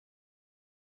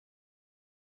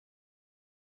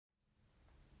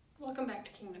Welcome back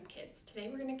to Kingdom Kids. Today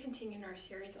we're going to continue in our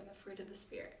series on the fruit of the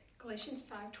Spirit. Galatians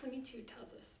 5:22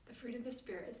 tells us the fruit of the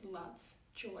Spirit is love,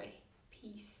 joy,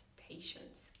 peace,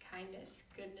 patience, kindness,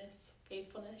 goodness,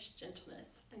 faithfulness, gentleness,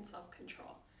 and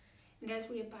self-control. And as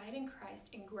we abide in Christ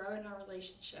and grow in our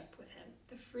relationship with Him,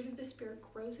 the fruit of the Spirit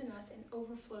grows in us and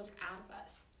overflows out of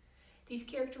us. These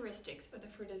characteristics of the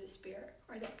fruit of the Spirit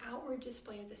are the outward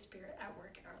display of the Spirit at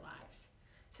work in our lives,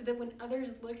 so that when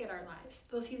others look at our lives,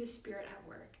 they'll see the Spirit at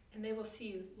work, and they will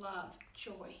see love,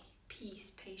 joy,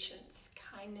 peace, patience,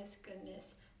 kindness,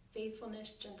 goodness, faithfulness,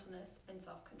 gentleness, and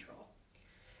self-control.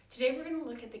 Today we're going to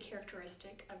look at the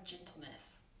characteristic of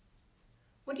gentleness.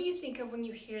 What do you think of when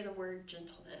you hear the word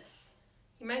gentleness?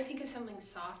 You might think of something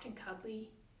soft and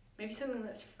cuddly, maybe something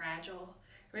that's fragile,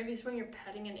 or maybe it's when you're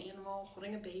petting an animal,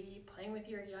 holding a baby, playing with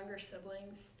your younger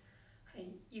siblings.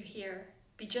 You hear,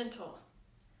 be gentle.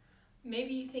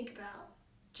 Maybe you think about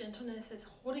gentleness as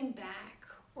holding back,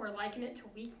 or liken it to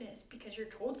weakness because you're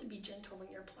told to be gentle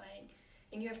when you're playing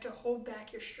and you have to hold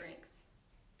back your strength.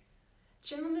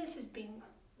 Gentleness is being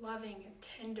loving and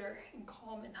tender and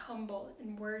calm and humble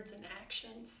in words and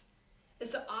actions.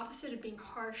 It's the opposite of being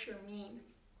harsh or mean.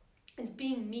 It's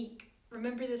being meek.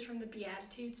 Remember this from the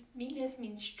Beatitudes. Meekness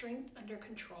means strength under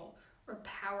control or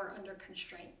power under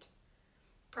constraint.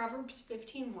 Proverbs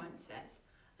 15:1 says,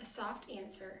 "A soft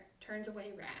answer turns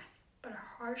away wrath, but a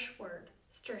harsh word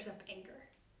stirs up anger."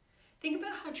 Think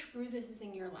about how true this is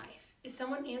in your life. If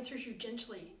someone answers you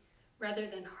gently rather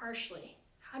than harshly,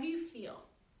 how do you feel?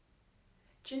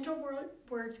 Gentle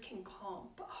words can calm,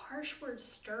 but harsh words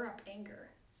stir up anger.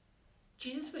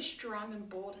 Jesus was strong and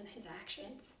bold in his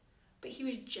actions, but he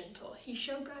was gentle. He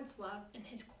showed God's love in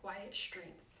his quiet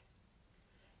strength.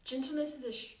 Gentleness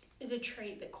is a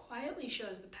trait that quietly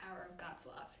shows the power of God's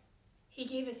love. He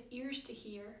gave us ears to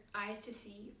hear, eyes to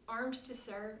see, arms to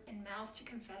serve, and mouths to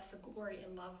confess the glory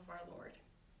and love of our Lord.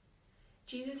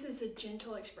 Jesus is the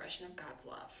gentle expression of God's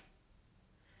love.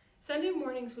 Sunday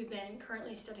mornings we've been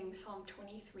currently studying Psalm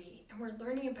 23, and we're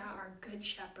learning about our Good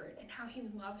Shepherd and how he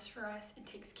loves for us and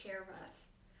takes care of us.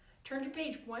 Turn to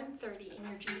page 130 in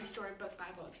your Jesus Storybook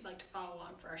Bible if you'd like to follow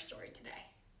along for our story today.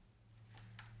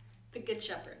 The Good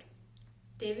Shepherd.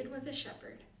 David was a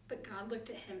shepherd, but God looked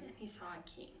at him and he saw a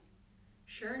king.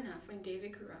 Sure enough, when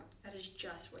David grew up, that is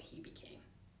just what he became.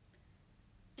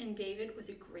 And David was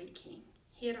a great king.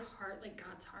 He had a heart like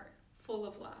God's heart, full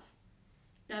of love.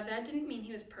 Now that didn't mean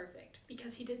he was perfect,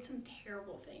 because he did some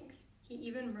terrible things. He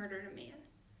even murdered a man.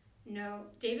 No,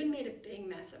 David made a big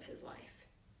mess of his life.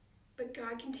 But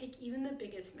God can take even the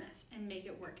biggest mess and make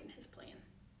it work in his plan.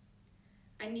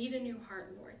 "I need a new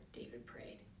heart, Lord," David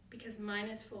prayed, "because mine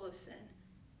is full of sin.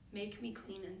 Make me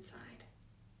clean inside."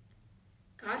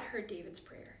 God heard David's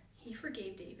prayer. He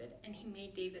forgave David, and he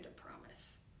made David a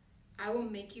promise. "I will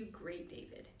make you great,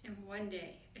 David, and one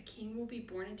day a king will be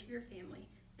born into your family,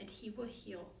 and he will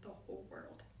heal the whole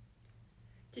world."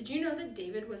 Did you know that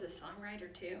David was a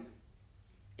songwriter too?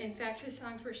 In fact, his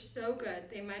songs were so good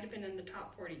they might have been in the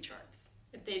top 40 charts,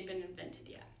 if they'd been invented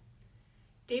yet.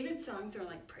 David's songs are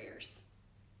like prayers.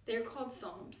 They're called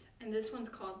psalms, and this one's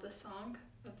called the Song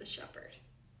of the Shepherd.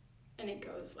 And it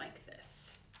goes like this.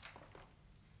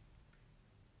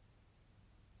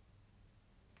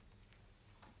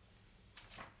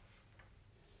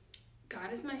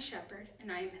 God is my shepherd,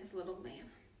 and I am his little lamb.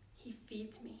 He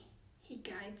feeds me, he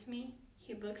guides me,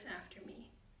 he looks after me.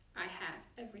 I have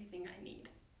everything I need.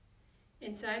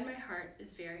 Inside my heart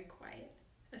is very quiet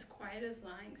as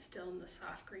lying still in the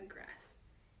soft green grass,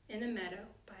 in a meadow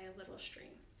by a little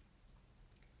stream.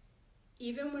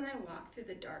 Even when I walk through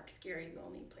the dark, scary,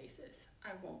 lonely places,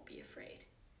 I won't be afraid,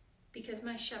 because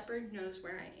my shepherd knows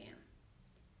where I am.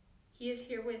 He is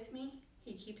here with me,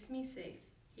 he keeps me safe,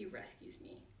 he rescues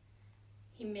me.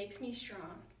 He makes me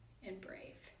strong and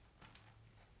brave.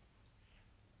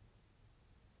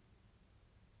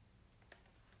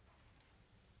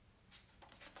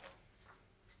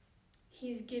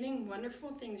 He's getting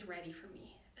wonderful things ready for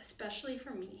me, especially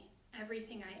for me,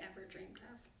 everything I ever dreamed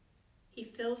of. He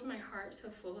fills my heart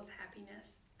so full of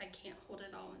happiness, I can't hold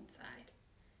it all inside.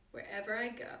 Wherever I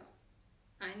go,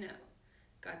 I know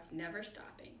God's never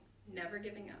stopping, never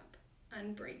giving up,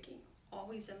 unbreaking,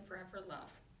 always and forever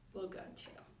love will go too.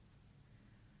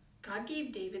 God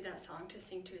gave David that song to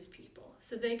sing to his people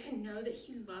so they could know that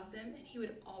he loved them and he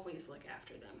would always look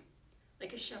after them,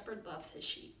 like a shepherd loves his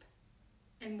sheep.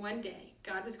 And one day,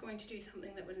 God was going to do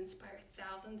something that would inspire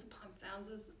thousands upon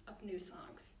thousands of new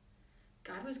songs.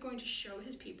 God was going to show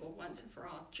his people once and for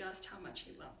all just how much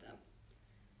he loved them.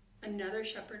 Another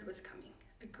shepherd was coming,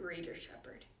 a greater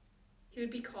shepherd. He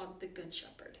would be called the Good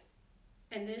Shepherd.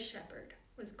 And this shepherd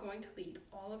was going to lead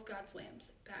all of God's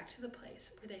lambs back to the place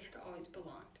where they had always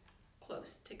belonged,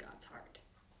 close to God's heart.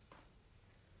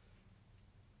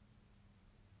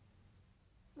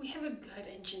 We have a good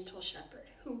and gentle shepherd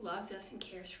who loves us and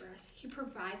cares for us. He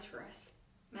provides for us.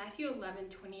 Matthew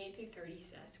 11:28-30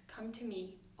 says, "Come to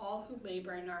me, all who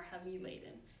labor and are heavy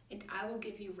laden, and I will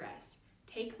give you rest.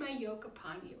 Take my yoke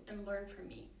upon you and learn from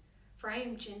me, for I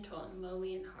am gentle and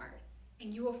lowly in heart,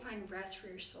 and you will find rest for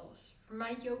your souls. For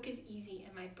my yoke is easy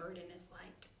and my burden is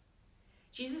light."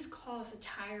 Jesus calls the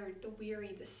tired, the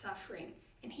weary, the suffering,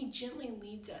 and he gently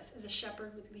leads us as a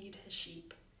shepherd would lead his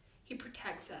sheep. He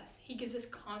protects us. He gives us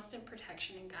constant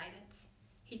protection and guidance.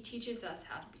 He teaches us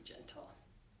how to be gentle.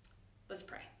 Let's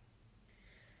pray.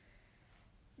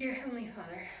 Dear Heavenly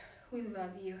Father, we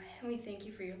love you and we thank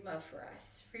you for your love for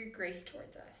us, for your grace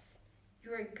towards us.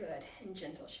 You are a good and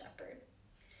gentle shepherd.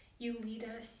 You lead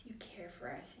us, you care for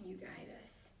us, and you guide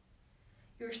us.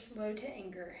 You are slow to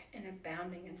anger and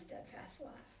abounding in steadfast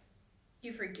love.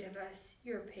 You forgive us,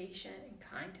 you are patient and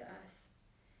kind to us.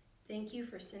 Thank you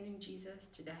for sending Jesus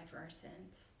to die for our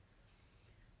sins.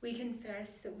 We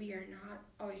confess that we are not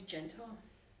always gentle.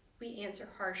 We answer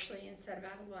harshly instead of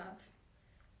out of love.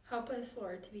 Help us,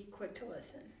 Lord, to be quick to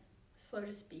listen, slow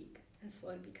to speak, and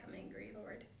slow to become angry,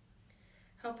 Lord.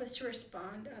 Help us to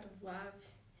respond out of love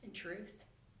and truth.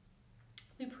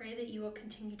 We pray that you will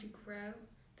continue to grow,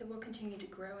 that we'll continue to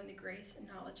grow in the grace and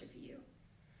knowledge of you,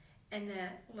 and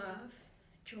that love,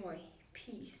 joy,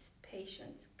 peace,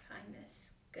 patience,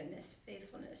 kindness, goodness,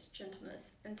 faithfulness,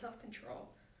 gentleness, and self-control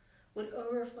would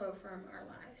overflow from our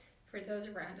lives for those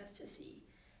around us to see,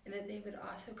 and that they would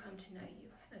also come to know you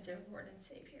as their Lord and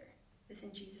Savior. This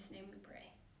in Jesus' name we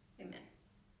pray. Amen.